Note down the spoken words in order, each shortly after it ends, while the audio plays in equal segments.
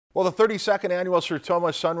Well, the 32nd annual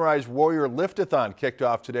Sertoma Sunrise Warrior Liftathon kicked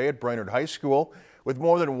off today at Brainerd High School with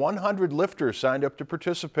more than 100 lifters signed up to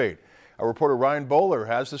participate. Our reporter Ryan Bowler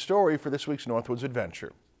has the story for this week's Northwoods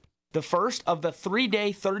adventure. The first of the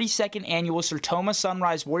three-day 32nd annual Sertoma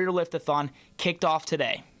Sunrise Warrior Liftathon kicked off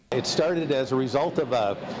today. It started as a result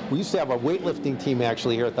of we used to have a weightlifting team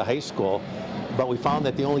actually here at the high school, but we found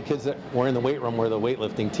that the only kids that were in the weight room were the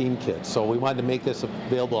weightlifting team kids. So we wanted to make this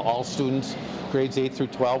available to all students, grades 8 through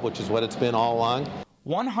 12, which is what it's been all along.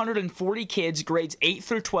 140 kids, grades 8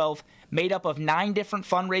 through 12, made up of 9 different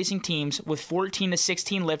fundraising teams with 14 to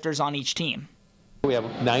 16 lifters on each team. We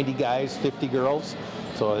have 90 guys, 50 girls,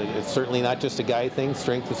 so it's certainly not just a guy thing.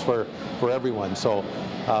 Strength is for everyone. So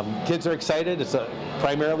kids are excited. It's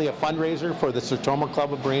primarily a fundraiser for the Sertoma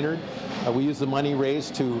Club of Brainerd. We use the money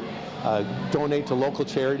raised to donate to local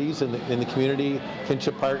charities in the community,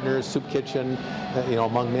 Kinship Partners, Soup Kitchen,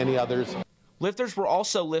 among many others. Lifters will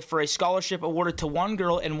also lift for a scholarship awarded to one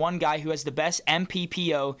girl and one guy who has the best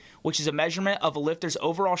MPPO, which is a measurement of a lifter's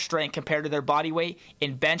overall strength compared to their body weight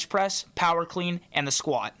in bench press, power clean, and the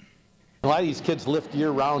squat. A lot of these kids lift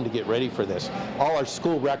year-round to get ready for this. All our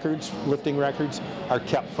school records, lifting records, are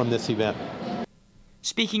kept from this event.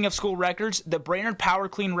 Speaking of school records, the Brainerd Power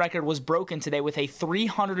Clean record was broken today with a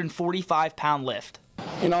 345-pound lift.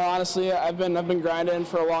 Honestly, I've been grinding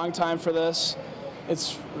for a long time for this.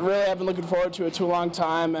 I've been looking forward to it too a long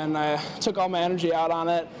time, and I took all my energy out on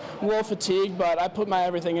it. I'm a little fatigued, but I put my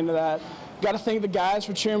everything into that. Got to thank the guys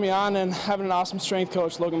for cheering me on and having an awesome strength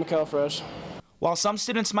coach, Logan McElfresh. While some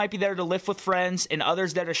students might be there to lift with friends and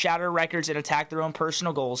others there to shatter records and attack their own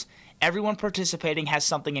personal goals, everyone participating has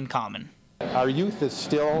something in common. Our youth is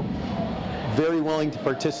still very willing to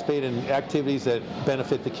participate in activities that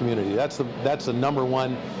benefit the community. That's the number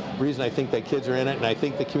one reason I think that kids are in it, and I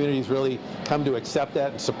think the community's really come to accept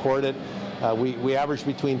that and support it. We average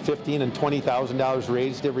between $15,000 and $20,000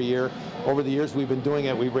 raised every year. Over the years we've been doing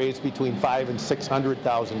it, we've raised between $500,000 and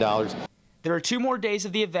 $600,000. There are 2 more days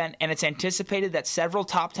of the event, and it's anticipated that several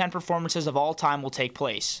top 10 performances of all time will take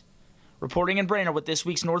place. Reporting in Brainerd with this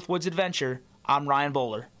week's Northwoods Adventure, I'm Ryan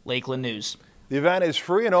Bowler, Lakeland News. The event is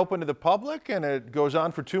free and open to the public, and it goes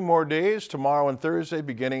on for 2 more days, tomorrow and Thursday,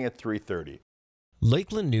 beginning at 3:30.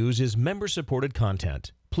 Lakeland News is member-supported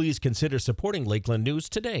content. Please consider supporting Lakeland News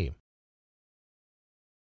today.